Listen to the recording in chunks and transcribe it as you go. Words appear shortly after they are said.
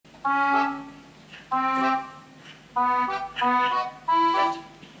He's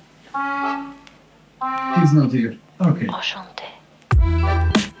not here. Okay. Enchanté.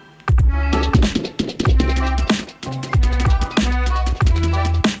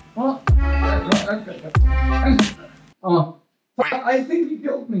 Oh, I think he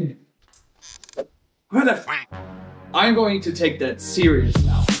killed me. What the f? I'm going to take that serious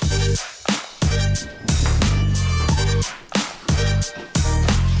now.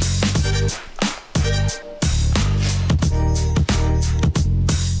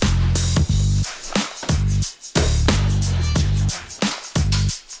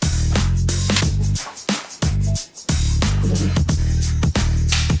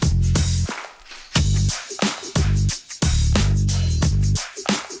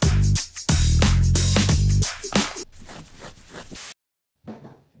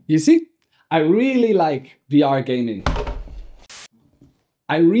 You see, I really like VR gaming.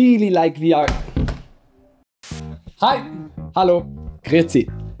 I really like VR. Hi, hallo, grüezi.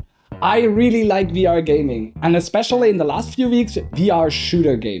 I really like VR gaming, and especially in the last few weeks, VR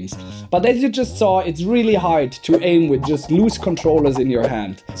shooter games. But as you just saw, it's really hard to aim with just loose controllers in your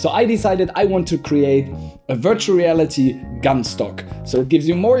hand. So I decided I want to create a virtual reality Gunstock, so it gives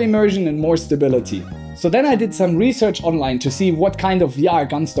you more immersion and more stability. So then I did some research online to see what kind of VR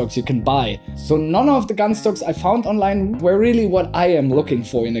gunstocks you can buy. So none of the gunstocks I found online were really what I am looking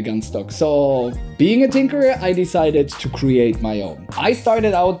for in a gunstock. So being a tinkerer, I decided to create my own. I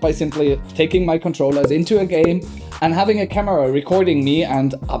started out by simply taking my controllers into a game and having a camera recording me,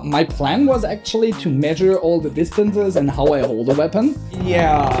 and my plan was actually to measure all the distances and how I hold a weapon.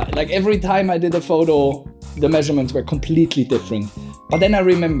 Yeah, like every time I did a photo, the measurements were completely different. But then I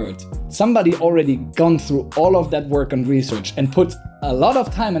remembered, somebody already gone through all of that work and research and put a lot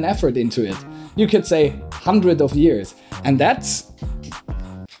of time and effort into it. You could say hundreds of years. And that's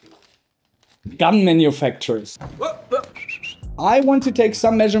gun manufacturers. I want to take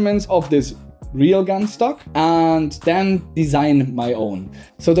some measurements of this real gun stock and then design my own.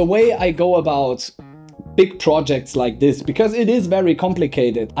 So the way I go about big projects like this, because it is very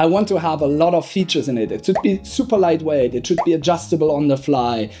complicated, I want to have a lot of features in it. It should be super lightweight, it should be adjustable on the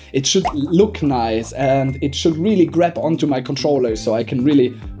fly, it should look nice, and it should really grab onto my controller so I can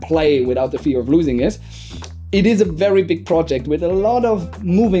really play without the fear of losing it. It is a very big project with a lot of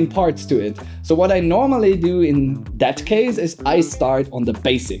moving parts to it. So what I normally do in that case is I start on the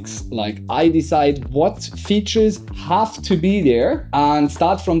basics. Like I decide what features have to be there and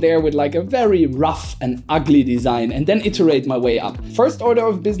start from there with like a very rough and ugly design and then iterate my way up. First order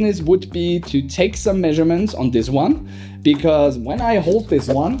of business would be to take some measurements on this one, because when I hold this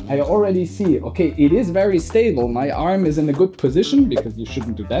one, I already see, okay, it is very stable. My arm is in a good position, because you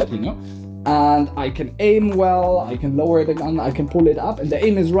shouldn't do that, you know. And I can aim well, I can lower the gun, I can pull it up, and the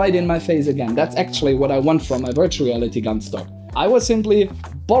aim is right in my face again. That's actually what I want from my virtual reality gun stock. I will simply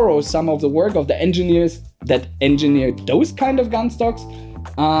borrow some of the work of the engineers that engineered those kind of gun stocks,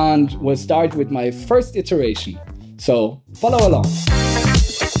 and we'll start with my first iteration. So follow along.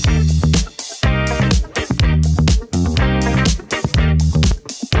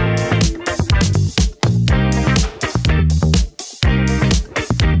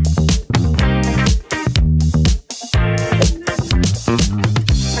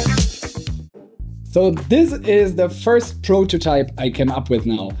 So this is the first prototype I came up with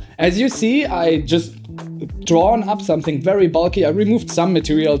now. As you see, I just drawn up something very bulky. I removed some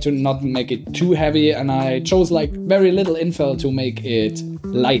material to not make it too heavy, and I chose like very little infill to make it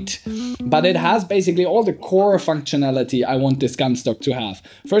light. But it has basically all the core functionality I want this gun stock to have.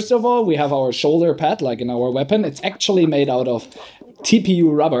 First of all, we have our shoulder pad like in our weapon. It's actually made out of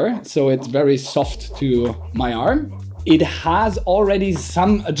TPU rubber, so it's very soft to my arm. It has already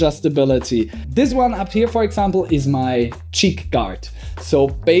some adjustability. This one up here, for example, is my cheek guard. So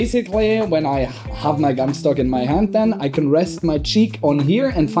basically, when I have my gun stock in my hand, then I can rest my cheek on here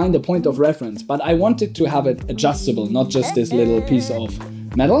and find a point of reference. But I wanted to have it adjustable, not just this little piece of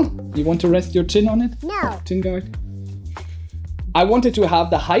metal. You want to rest your chin on it? No. Chin guard. I wanted to have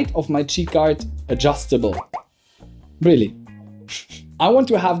the height of my cheek guard adjustable. Really. I want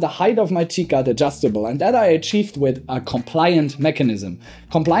to have the height of my cheek guard adjustable, and that I achieved with a compliant mechanism.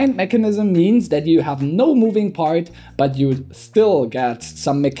 Compliant mechanism means that you have no moving part, but you still get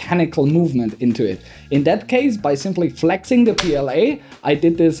some mechanical movement into it. In that case, by simply flexing the PLA, I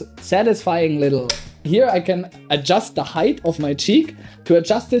did this satisfying little Here I can adjust the height of my cheek to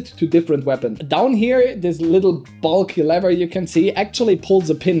adjust it to different weapons. Down here, this little bulky lever you can see actually pulls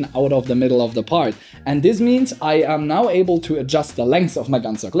a pin out of the middle of the part. And this means I am now able to adjust the length of my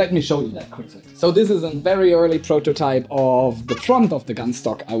gunstock. Let me show you that quickly. So this is a very early prototype of the front of the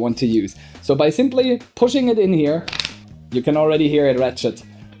gunstock I want to use. So by simply pushing it in here, you can already hear it ratchet.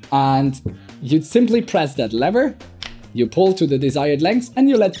 And you simply press that lever, you pull to the desired length and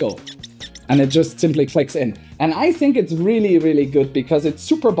you let go. And it just simply clicks in. And I think it's really, really good because it's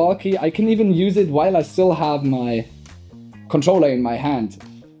super bulky. I can even use it while I still have my controller in my hand.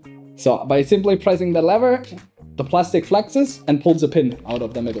 So by simply pressing the lever, the plastic flexes and pulls a pin out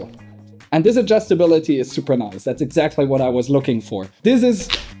of the middle. And this adjustability is super nice. That's exactly what I was looking for. This is,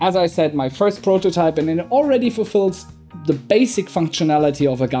 as I said, my first prototype, and it already fulfills the basic functionality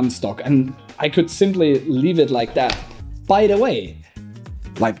of a gunstock. And I could simply leave it like that. By the way,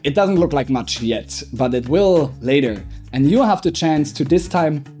 like, it doesn't look like much yet, but it will later. And you have the chance to this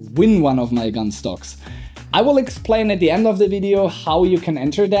time win one of my gunstocks. I will explain at the end of the video how you can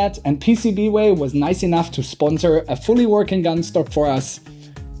enter that, and PCBWay was nice enough to sponsor a fully working gunstock for us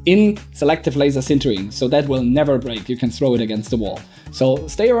in selective laser sintering, so that will never break. You can throw it against the wall. So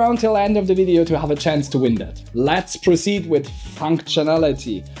stay around till the end of the video to have a chance to win that. Let's proceed with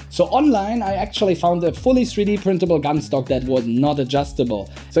functionality. So online I actually found a fully 3D printable gunstock that was not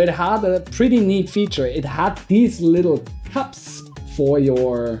adjustable. So it had a pretty neat feature. It had these little cups for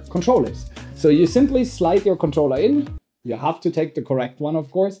your controllers. So you simply slide your controller in. You have to take the correct one,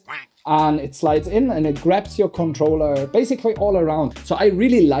 of course. And it slides in and it grabs your controller basically all around. So I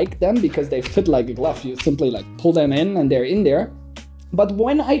really like them because they fit like a glove. You simply like pull them in and they're in there. But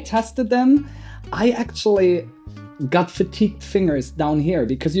when I tested them, I actually got fatigued fingers down here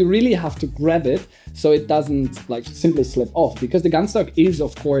because you really have to grab it so it doesn't like simply slip off. Because the gunstock is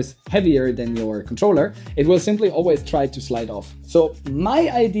of course heavier than your controller, it will simply always try to slide off. So my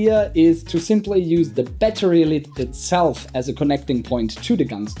idea is to simply use the battery lid itself as a connecting point to the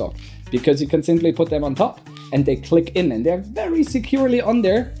gunstock, because you can simply put them on top and they click in and they're very securely on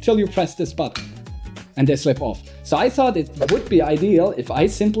there till you press this button and they slip off. So I thought it would be ideal if I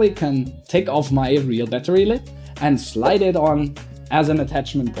simply can take off my real battery lid and slide it on as an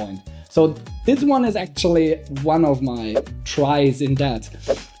attachment point. So this one is actually one of my tries in that.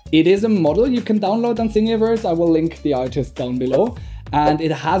 It is a model you can download on Thingiverse. I will link the artist down below. And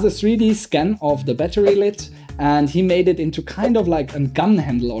it has a 3D scan of the battery lid, and he made it into kind of like a gun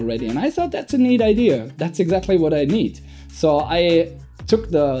handle already. And I thought that's a neat idea. That's exactly what I need. So I took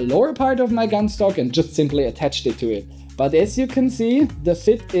the lower part of my gunstock and just simply attached it to it. But as you can see, the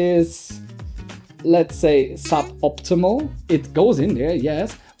fit is, let's say, suboptimal. It goes in there,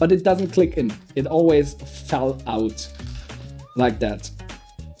 yes, but it doesn't click in. It always fell out like that.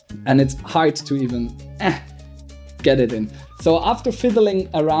 And it's hard to even get it in. So after fiddling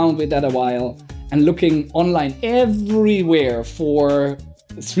around with that a while and looking online everywhere for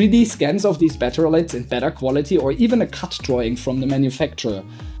 3D scans of these battery lids in better quality, or even a cut drawing from the manufacturer,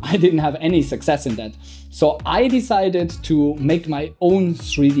 I didn't have any success in that. So I decided to make my own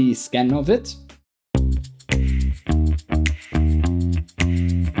 3D scan of it.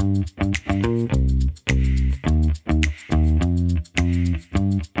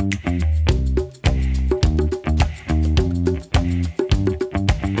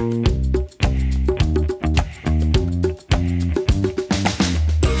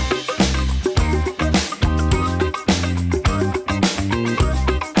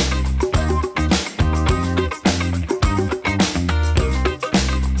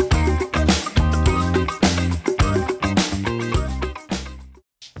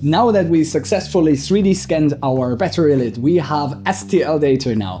 Now that we successfully 3D scanned our battery lid, we have STL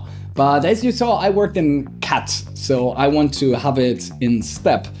data now. But as you saw, I worked in CAD, so I want to have it in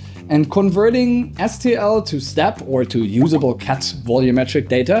STEP. And converting STL to STEP, or to usable CAD volumetric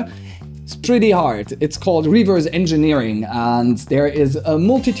data, is pretty hard. It's called reverse engineering, and there is a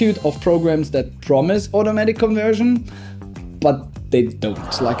multitude of programs that promise automatic conversion, but they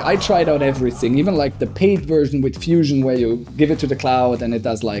don't. Like, I tried out everything, even like the paid version with Fusion where you give it to the cloud and it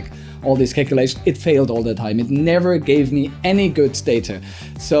does like all these calculations. It failed all the time. It never gave me any good data.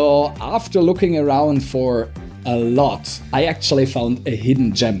 So after looking around for a lot, I actually found a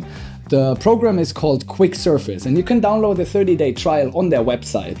hidden gem. The program is called Quick Surface, and you can download a 30-day trial on their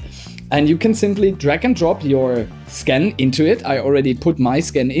website. And you can simply drag and drop your scan into it. I already put my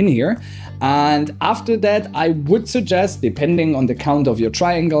scan in here. And after that, I would suggest, depending on the count of your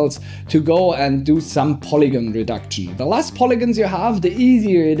triangles, to go and do some polygon reduction. The less polygons you have, the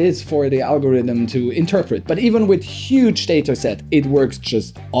easier it is for the algorithm to interpret. But even with huge data set, it works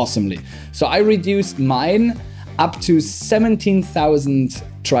just awesomely. So I reduced mine up to 17,000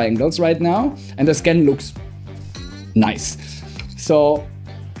 triangles right now, and the scan looks nice. So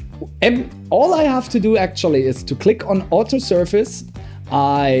all I have to do actually is to click on auto surface.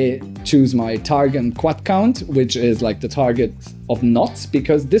 I choose my target quad count, which is like the target of knots,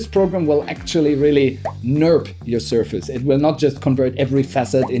 because this program will actually really NURB your surface. It will not just convert every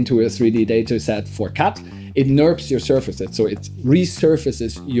facet into a 3D data set for CAD. It NURBs your surfaces, so it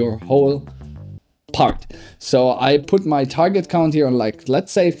resurfaces your whole part. So I put my target count here on, like,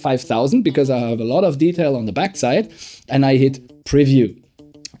 let's say 5,000, because I have a lot of detail on the backside, and I hit preview.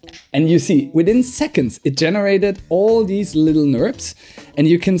 And you see, within seconds, it generated all these little NURBs, and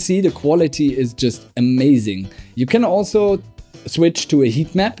you can see the quality is just amazing. You can also switch to a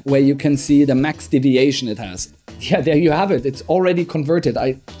heat map where you can see the max deviation it has. Yeah, there you have it. It's already converted.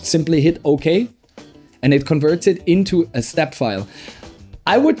 I simply hit OK, and it converts it into a step file.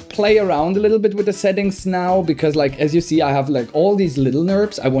 I would play around a little bit with the settings now, because, like, as you see, I have like all these little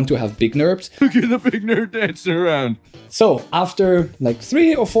NURBs. I want to have big NURBs. Look at the big nerd dancing around. So after like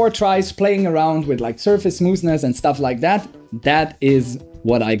 3 or 4 tries playing around with like surface smoothness and stuff like that, that is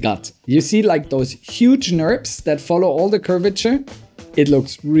what I got. You see like those huge NURBs that follow all the curvature? It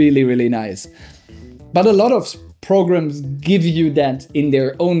looks really, really nice. But a lot of programs give you that in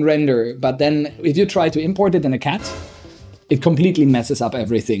their own render, but then if you try to import it in a CAD, it completely messes up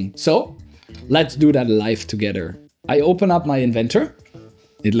everything. So let's do that live together. I open up my inventor.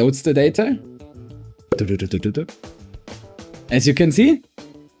 It loads the data. As you can see,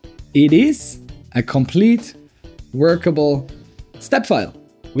 it is a complete workable step file.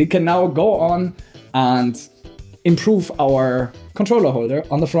 We can now go on and improve our controller holder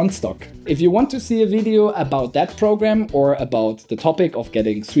on the front stock. If you want to see a video about that program or about the topic of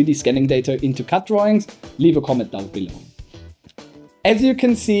getting 3D scanning data into CAD drawings, leave a comment down below. As you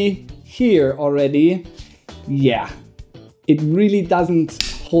can see here already, yeah, it really doesn't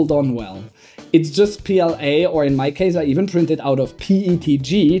hold on well. It's just PLA, or in my case, I even printed out of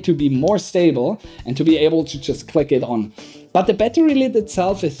PETG to be more stable and to be able to just click it on. But the battery lid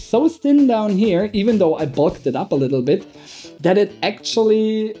itself is so thin down here, even though I bulked it up a little bit, that it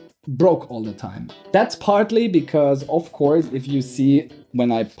actually broke all the time. That's partly because, of course, if you see when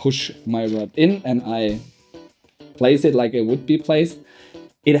I push my rod in and I place it like it would be placed,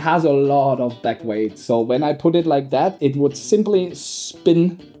 it has a lot of back weight. So when I put it like that, it would simply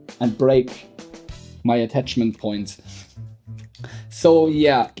spin and break my attachment points. So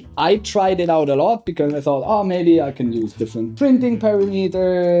yeah, I tried it out a lot because I thought, oh, maybe I can use different printing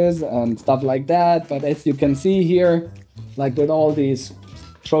parameters and stuff like that. But as you can see here, like with all these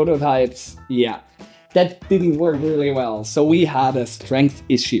prototypes, yeah, that didn't work really well. So we had a strength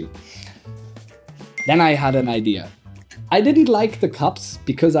issue. Then I had an idea. I didn't like the cups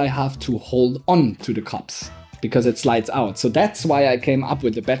because I have to hold on to the cups because it slides out. So that's why I came up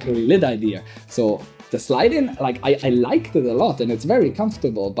with the battery lid idea. So the slide in, like I liked it a lot and it's very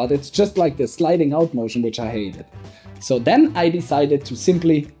comfortable, but it's just like the sliding out motion, which I hated. So then I decided to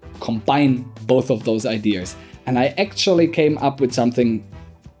simply combine both of those ideas. And I actually came up with something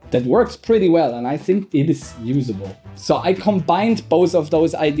that works pretty well, and I think it is usable. So I combined both of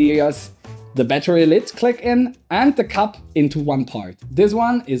those ideas, the battery lid click in and the cup, into one part. This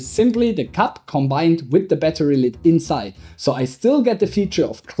one is simply the cup combined with the battery lid inside. So I still get the feature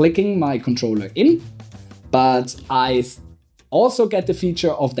of clicking my controller in, but I also get the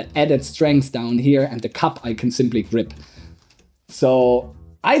feature of the added strength down here, and the cup I can simply grip. So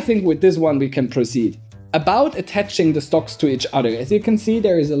I think with this one we can proceed. About attaching the stocks to each other, as you can see,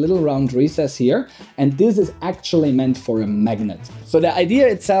 there is a little round recess here, and this is actually meant for a magnet. So the idea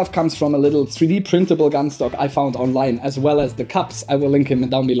itself comes from a little 3D printable gunstock I found online, as well as the cups. I will link them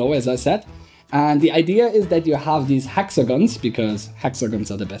down below, as I said. And the idea is that you have these hexagons, because hexagons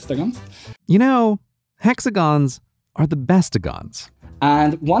are the bestagons. You know, hexagons are the bestagons.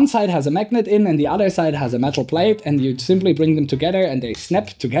 And one side has a magnet in and the other side has a metal plate, and you simply bring them together and they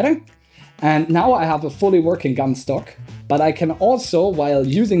snap together. And now I have a fully working gun stock, but I can also, while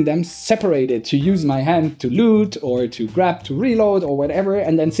using them, separate it to use my hand to loot or to grab to reload or whatever,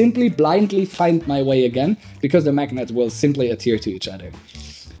 and then simply blindly find my way again, because the magnets will simply adhere to each other.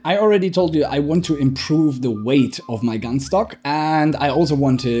 I already told you I want to improve the weight of my gun stock, and I also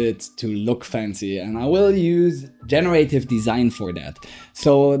want it to look fancy, and I will use generative design for that.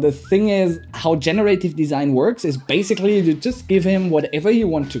 So the thing is, how generative design works is basically to just give him whatever you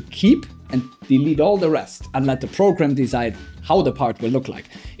want to keep and delete all the rest and let the program decide how the part will look like.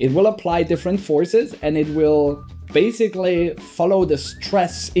 It will apply different forces and it will basically follow the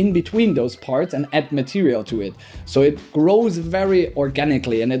stress in between those parts and add material to it. So it grows very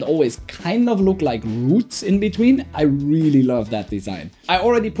organically and it always kind of look like roots in between. I really love that design. I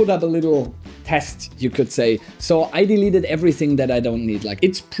already put up a little test, you could say. So I deleted everything that I don't need. Like,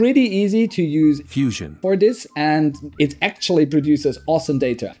 it's pretty easy to use Fusion for this and it actually produces awesome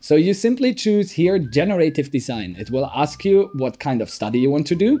data. So you simply choose here generative design. It will ask you what kind of study you want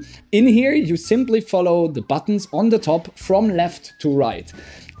to do. In here, you simply follow the buttons on the top from left to right.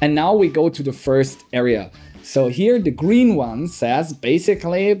 And now we go to the first area. So here the green one says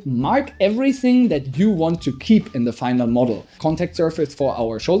basically mark everything that you want to keep in the final model. Contact surface for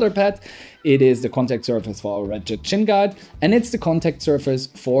our shoulder pad, it is the contact surface for our rigid chin guard, and it's the contact surface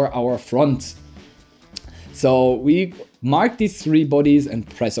for our front. So we mark these three bodies and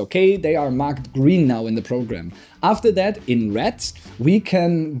press OK. They are marked green now in the program. After that, in red, we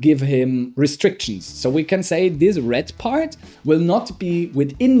can give him restrictions. So we can say this red part will not be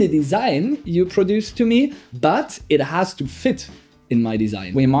within the design you produce to me, but it has to fit in my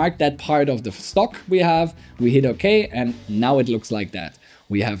design. We mark that part of the stock we have, we hit OK, and now it looks like that.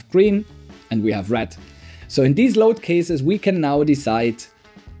 We have green and we have red. So in these load cases, we can now decide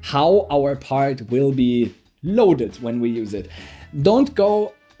how our part will be loaded when we use it. Don't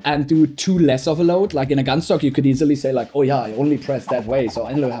go and do too less of a load. Like in a Gunstock, you could easily say like, oh yeah, I only press that way, so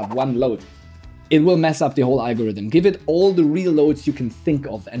I only have one load. It will mess up the whole algorithm. Give it all the real loads you can think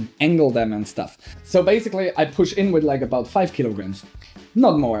of and angle them and stuff. So basically I push in with like about 5 kilograms,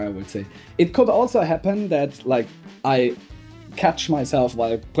 not more, I would say. It could also happen that like I catch myself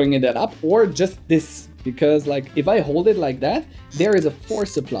while bringing that up, or just this, because like if I hold it like that, there is a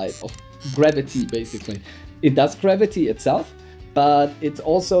force applied of gravity basically. It does gravity itself, but it's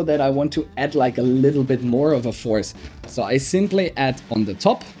also that I want to add like a little bit more of a force. So I simply add on the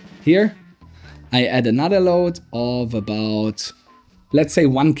top here, I add another load of about, let's say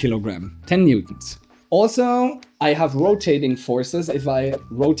 1 kilogram, 10 newtons. Also, I have rotating forces. If I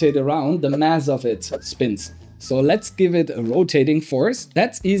rotate around, the mass of it spins. So let's give it a rotating force.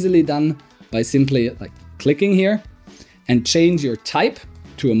 That's easily done by simply like clicking here and change your type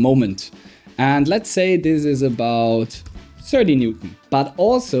to a moment. And let's say this is about 30 Newton. But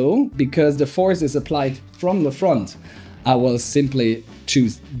also, because the force is applied from the front, I will simply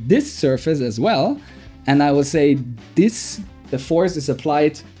choose this surface as well. And I will say this, the force is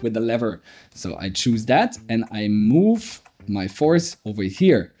applied with the lever. So I choose that and I move my force over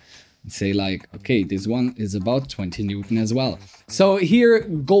here. And say like, okay, this one is about 20 Newton as well. So here,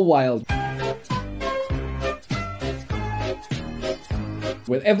 go wild.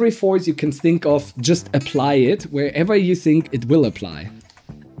 With every force you can think of, just apply it wherever you think it will apply.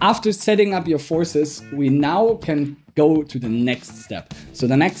 After setting up your forces, we now can go to the next step. So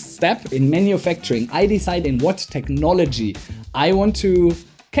the next step in manufacturing, I decide in what technology I want to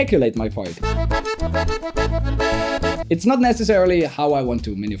calculate my part. It's not necessarily how I want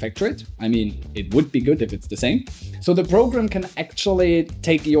to manufacture it. I mean, it would be good if it's the same. So the program can actually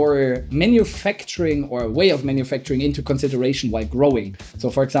take your manufacturing or way of manufacturing into consideration while growing. So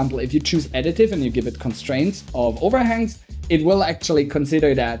for example, if you choose additive and you give it constraints of overhangs, it will actually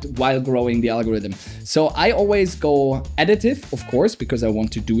consider that while growing the algorithm. So I always go additive, of course, because I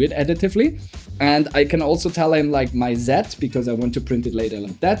want to do it additively. And I can also tell him like my Z, because I want to print it later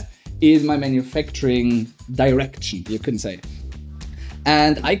like that, is my manufacturing direction, you can say.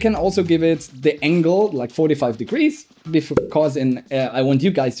 And I can also give it the angle, like 45 degrees, because I want you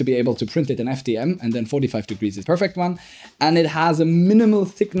guys to be able to print it in FDM, and then 45 degrees is perfect one. And it has a minimal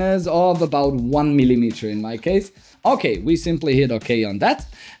thickness of about 1 millimeter in my case. Okay, we simply hit OK on that.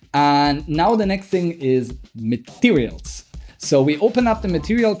 And now the next thing is materials. So we open up the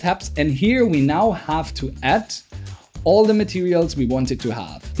material tabs, and here we now have to add all the materials we wanted to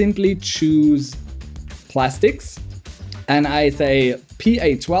have. Simply choose plastics, and I say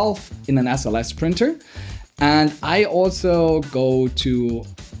PA12 in an SLS printer. And I also go to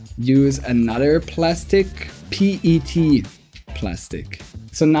use another plastic, PET plastic.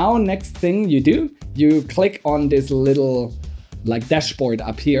 So now next thing you do, you click on this little like dashboard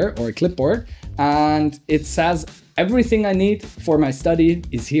up here or clipboard, and it says everything I need for my study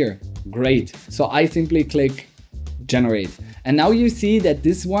is here. Great. So I simply click generate. And now you see that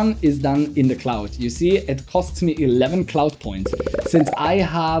this one is done in the cloud. You see it costs me 11 cloud points. Since I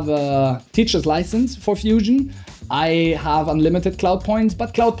have a teacher's license for Fusion, I have unlimited cloud points,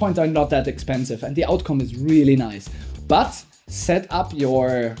 but cloud points are not that expensive and the outcome is really nice. But set up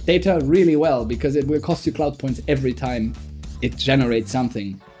your data really well, because it will cost you cloud points every time it generates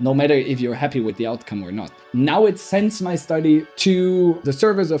something, no matter if you're happy with the outcome or not. Now it sends my study to the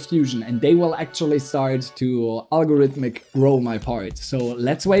servers of Fusion, and they will actually start to algorithmic grow my part. So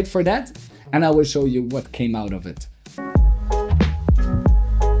let's wait for that, and I will show you what came out of it.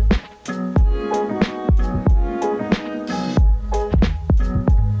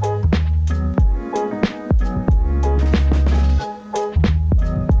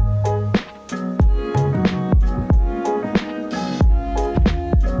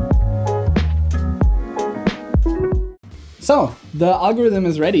 So the algorithm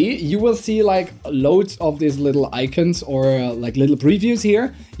is ready. You will see like loads of these little icons or like little previews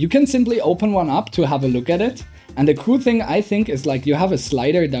here. You can simply open one up to have a look at it. And the cool thing I think is like you have a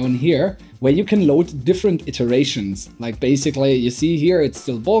slider down here where you can load different iterations. Like basically you see here it's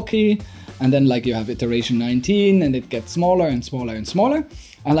still bulky, and then like you have iteration 19 and it gets smaller and smaller and smaller.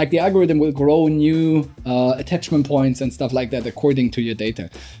 And like the algorithm will grow new attachment points and stuff like that according to your data.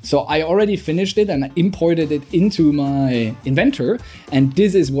 So I already finished it and I imported it into my inventor, and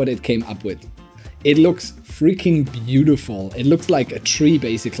this is what it came up with. It looks freaking beautiful. It looks like a tree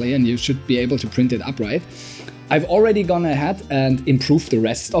basically, and you should be able to print it upright. I've already gone ahead and improved the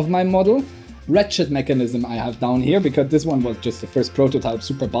rest of my model. Ratchet mechanism I have down here because this one was just the first prototype,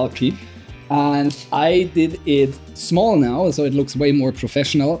 super bulky. And I did it small now, so it looks way more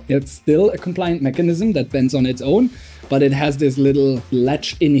professional. It's still a compliant mechanism that bends on its own, but it has this little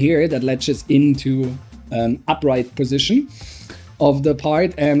latch in here that latches into an upright position of the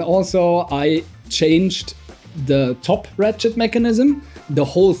part. And also I changed the top ratchet mechanism. The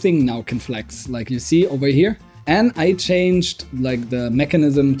whole thing now can flex, like you see over here. And I changed like the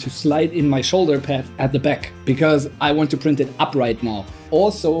mechanism to slide in my shoulder pad at the back because I want to print it upright now.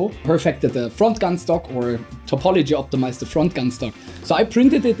 Also perfected the front gunstock, or topology optimized the front gunstock. So I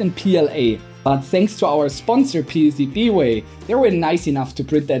printed it in PLA, but thanks to our sponsor PCBWay, they were nice enough to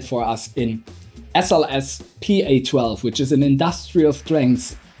print that for us in SLS PA12, which is an industrial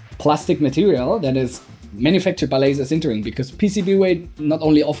strength plastic material that is manufactured by laser sintering, because PCBWay not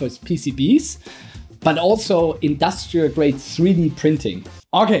only offers PCBs, but also industrial grade 3D printing.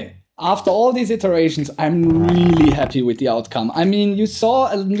 Okay, after all these iterations, I'm really happy with the outcome. I mean, you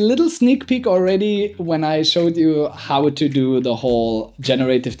saw a little sneak peek already when I showed you how to do the whole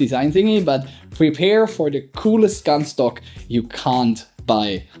generative design thingy, but prepare for the coolest gunstock you can't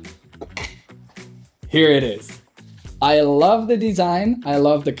buy. Here it is. I love the design, I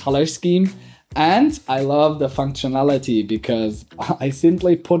love the color scheme, and I love the functionality because I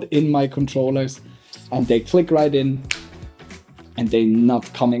simply put in my controllers and they click right in and they're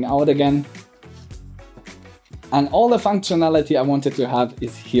not coming out again. And all the functionality I wanted to have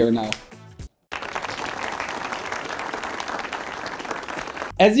is here now.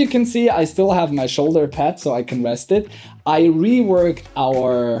 As you can see, I still have my shoulder pad so I can rest it. I reworked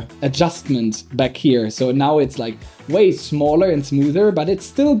our adjustment back here. So now it's like way smaller and smoother, but it's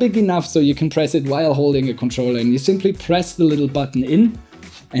still big enough so you can press it while holding a controller. And you simply press the little button in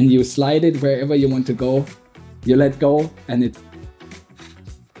and you slide it wherever you want to go. You let go and it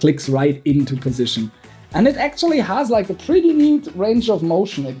clicks right into position. And it actually has like a pretty neat range of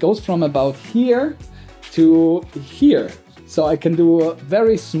motion. It goes from about here to here. So I can do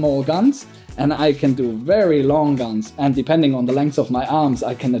very small guns and I can do very long guns. And depending on the length of my arms,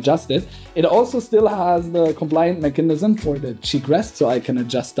 I can adjust it. It also still has the compliant mechanism for the cheek rest, so I can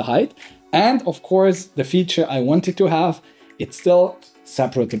adjust the height. And of course, the feature I wanted to have, it's still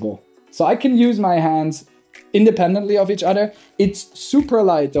separatable. So I can use my hands independently of each other. It's super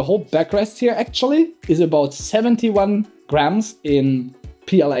light. The whole backrest here actually is about 71 grams in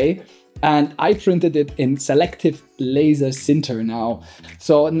PLA. And I printed it in selective laser sinter now.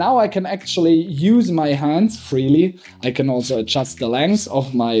 So now I can actually use my hands freely. I can also adjust the length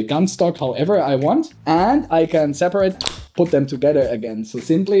of my gunstock however I want. And I can separate, put them together again. So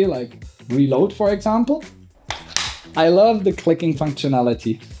simply like reload, for example. I love the clicking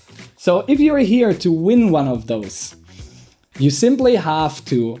functionality. So if you're here to win one of those, you simply have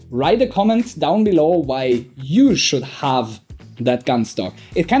to write a comment down below why you should have that gunstock.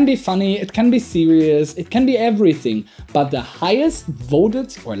 It can be funny, it can be serious, it can be everything, but the highest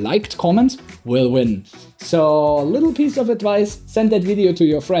voted or liked comment will win. So a little piece of advice, send that video to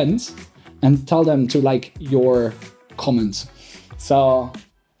your friends and tell them to like your comments. So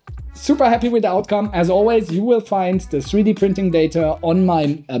super happy with the outcome. As always, you will find the 3D printing data on my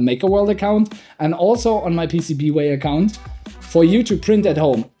MakerWorld account and also on my PCBWay account for you to print at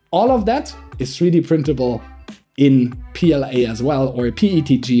home. All of that is 3D printable in PLA as well, or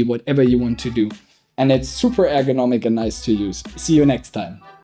PETG, whatever you want to do. And it's super ergonomic and nice to use. See you next time.